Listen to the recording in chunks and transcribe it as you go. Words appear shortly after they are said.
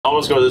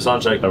Almost go to the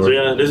sound check. So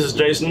yeah, this is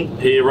Jason.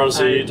 He runs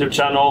the YouTube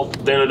channel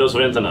Daily Dose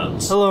of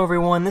Internet. Hello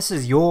everyone, this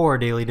is your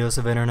Daily Dose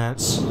of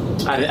Internet.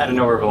 I don't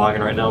know we're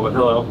vlogging right now, but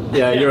hello.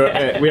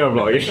 Yeah, we are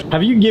vlogging.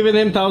 Have you given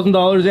him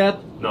 $1,000 yet?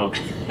 No.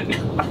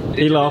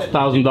 He lost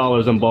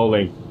 $1,000 on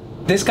bowling.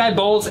 This guy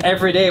bowls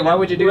every day. Why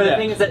would you do that?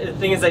 The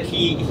thing is that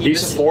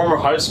he's a former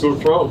high school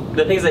pro.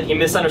 The thing is that he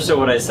misunderstood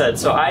what I said.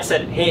 So I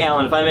said, "Hey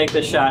Alan, if I make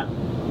this shot,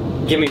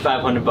 give me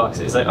 $500."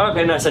 He's like,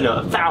 "Okay," and I said, "No,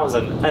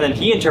 1,000." And then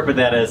he interpreted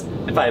that as,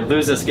 "If I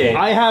lose this game."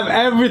 I have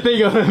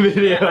everything on the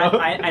video.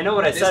 I know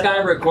what I said. This guy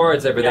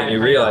records everything.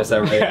 You realize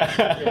that, right?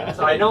 Yeah,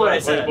 so I know what I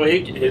said. Well,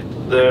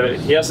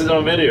 he has it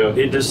on video.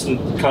 He just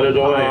cut it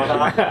away.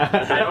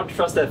 I don't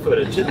trust that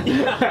footage.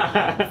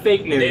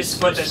 Fake news. This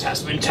footage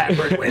has been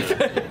tampered with.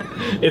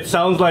 It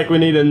sounds like we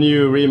need a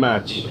new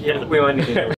rematch. Yeah, we might need to.